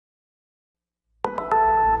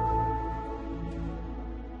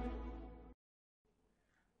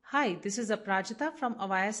Hi, this is Aprajita from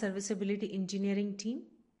Avaya Serviceability Engineering team.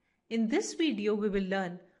 In this video, we will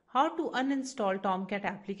learn how to uninstall Tomcat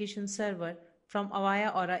application server from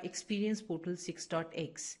Avaya Aura Experience Portal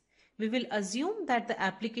 6.x. We will assume that the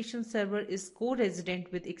application server is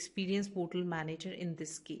co-resident with Experience Portal Manager in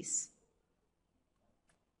this case.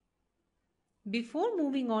 Before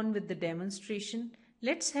moving on with the demonstration,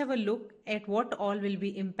 let's have a look at what all will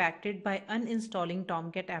be impacted by uninstalling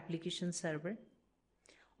Tomcat application server.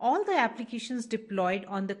 All the applications deployed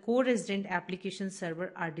on the co-resident application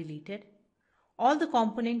server are deleted. All the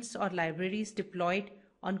components or libraries deployed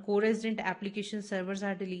on co-resident application servers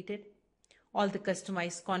are deleted. All the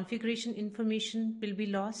customized configuration information will be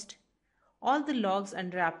lost. All the logs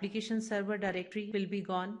under application server directory will be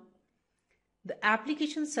gone. The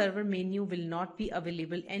application server menu will not be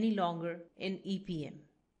available any longer in EPM.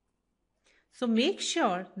 So make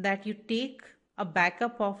sure that you take a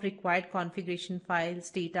backup of required configuration files,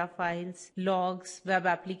 data files, logs, web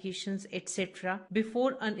applications, etc.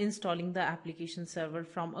 before uninstalling the application server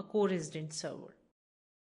from a co-resident server.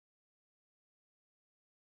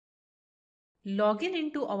 Login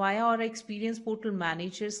into Avaya Aura Experience Portal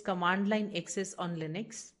Manager's command line access on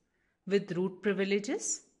Linux with root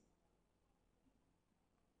privileges.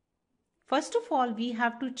 First of all, we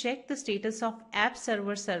have to check the status of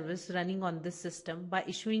Appserver service running on this system by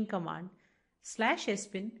issuing command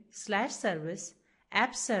 /spin/service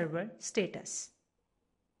appserver status.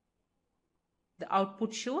 The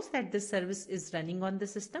output shows that this service is running on the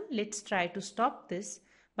system. Let's try to stop this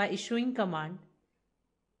by issuing command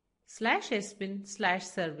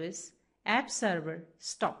 /spin/service appserver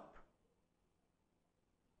stop.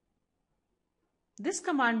 This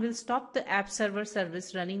command will stop the Appserver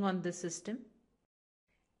service running on the system.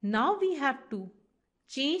 Now we have to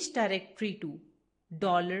change directory to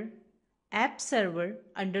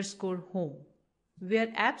 $appserver_home, where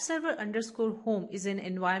appserver_home is an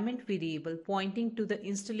environment variable pointing to the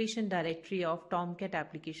installation directory of Tomcat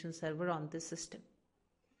application server on the system.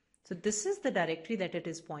 So this is the directory that it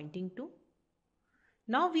is pointing to.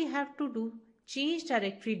 Now we have to do change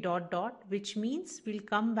directory ... which means we'll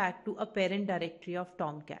come back to a parent directory of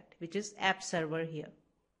Tomcat, which is Appserver here.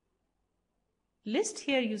 List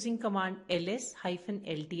here using command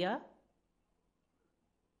ls-ltr.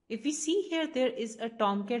 If we see here, there is a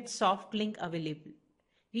Tomcat soft link available.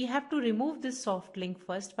 We have to remove this soft link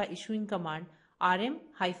first by issuing command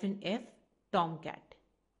rm-f tomcat.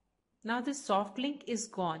 Now this soft link is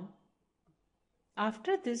gone.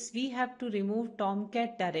 After this, we have to remove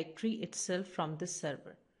Tomcat directory itself from this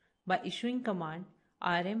server by issuing command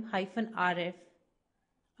rm-rf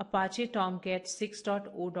Apache Tomcat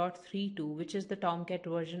 6.0.32, which is the Tomcat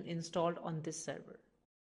version installed on this server.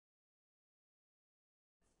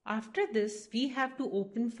 After this, we have to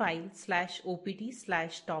open file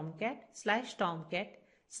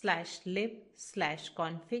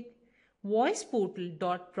 /opt/tomcat/tomcat/lib/config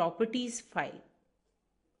voiceportal.properties file.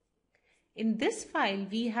 In this file,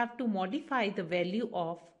 we have to modify the value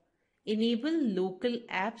of enable local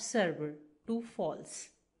app server to false,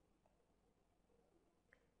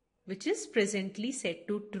 which is presently set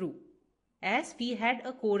to true, as we had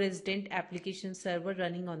a co-resident application server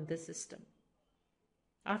running on the system.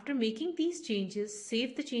 After making these changes,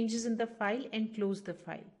 save the changes in the file and close the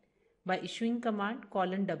file by issuing command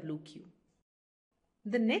 :wq.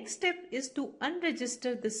 The next step is to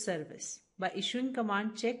unregister this service by issuing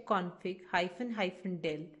command check config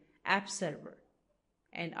 -del appserver.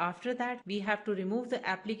 And after that, we have to remove the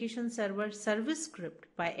application server service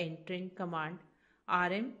script by entering command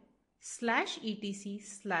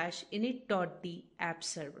rm/etc/init.d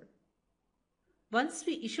appserver. Once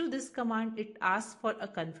we issue this command, it asks for a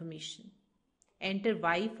confirmation. Enter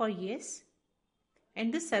Y for yes,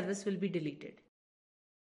 and this service will be deleted.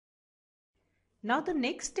 Now the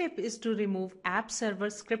next step is to remove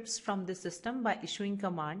Appserver scripts from the system by issuing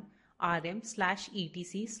command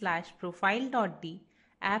rm/etc/profile.d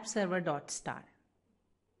appserver.star.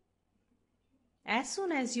 As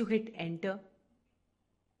soon as you hit enter,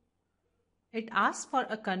 it asks for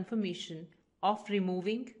a confirmation of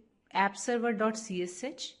removing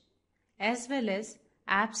appserver.csh as well as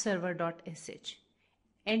appserver.sh.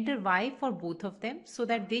 Enter Y for both of them so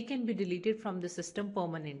that they can be deleted from the system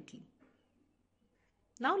permanently.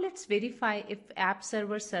 Now let's verify if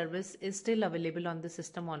Appserver service is still available on the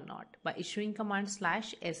system or not by issuing command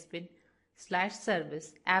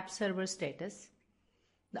 /spin/service appserver status.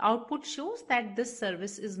 The output shows that this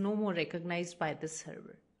service is no more recognized by this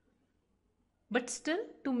server. But still,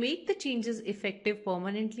 to make the changes effective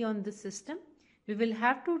permanently on the system, we will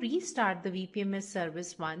have to restart the VPMS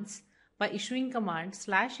service once by issuing command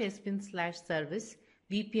 /spin/service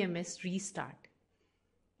VPMS restart.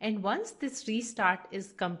 And once this restart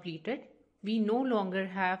is completed, we no longer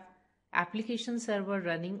have application server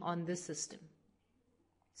running on this system.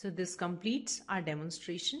 So this completes our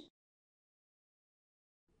demonstration.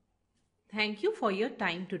 Thank you for your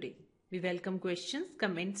time today. We welcome questions,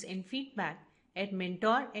 comments and feedback at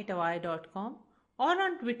mentor@avaya.com or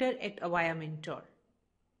on Twitter @AvayaMentor.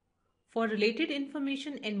 For related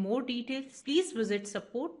information and more details, please visit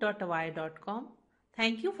support.avaya.com.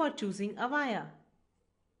 Thank you for choosing Avaya.